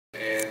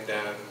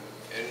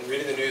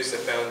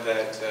groups have found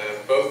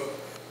that both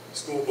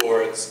school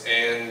boards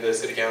and the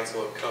city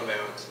council have come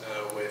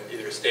out with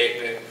either a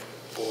statement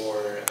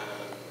or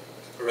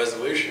a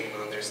resolution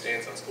on their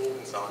stance on school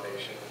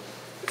consolidation.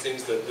 It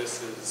seems that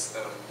this is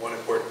one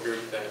important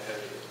group that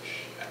has,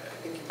 I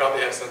think you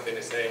probably have something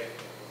to say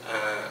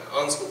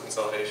on school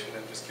consolidation.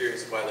 I'm just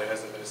curious why there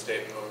hasn't been a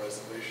statement or a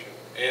resolution.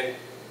 And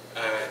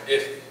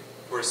if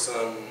for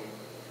some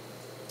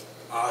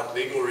odd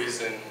legal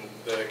reason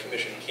the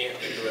commission can't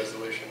make a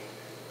resolution,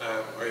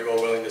 are you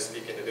all willing to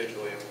speak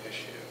individually on the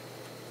issue?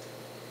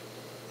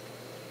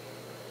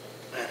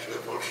 Answer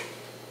that motion.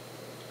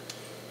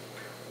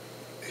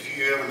 If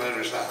you ever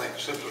notice, I think the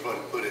simplest way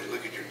to put it,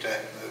 look at your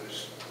tax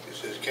notice. It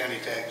says county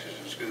taxes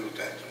and school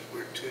taxes.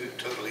 We're two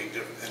totally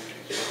different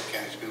entities, the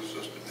county school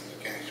system and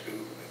the county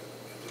school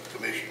and the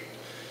commission.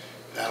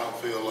 And I don't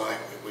feel like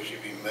that we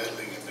should be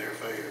meddling in their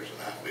affairs.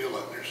 And I feel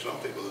like there's some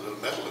people that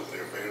don't meddle in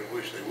their affairs,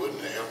 wish they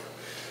wouldn't have.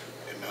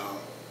 And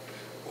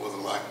more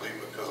than likely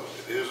because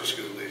it is a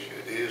school issue,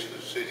 it is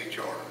the city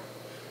charter.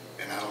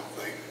 And I don't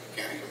think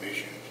the county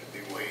commission should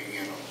be weighing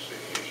in on the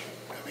city issue.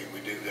 I mean, we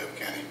do have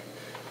county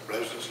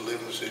residents who live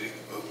in the city,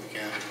 vote in the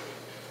county.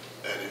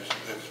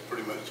 That's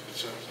pretty much the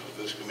consensus of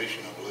this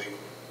commission, I believe.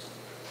 Is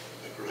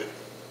that correct?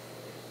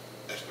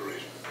 That's the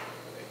reason.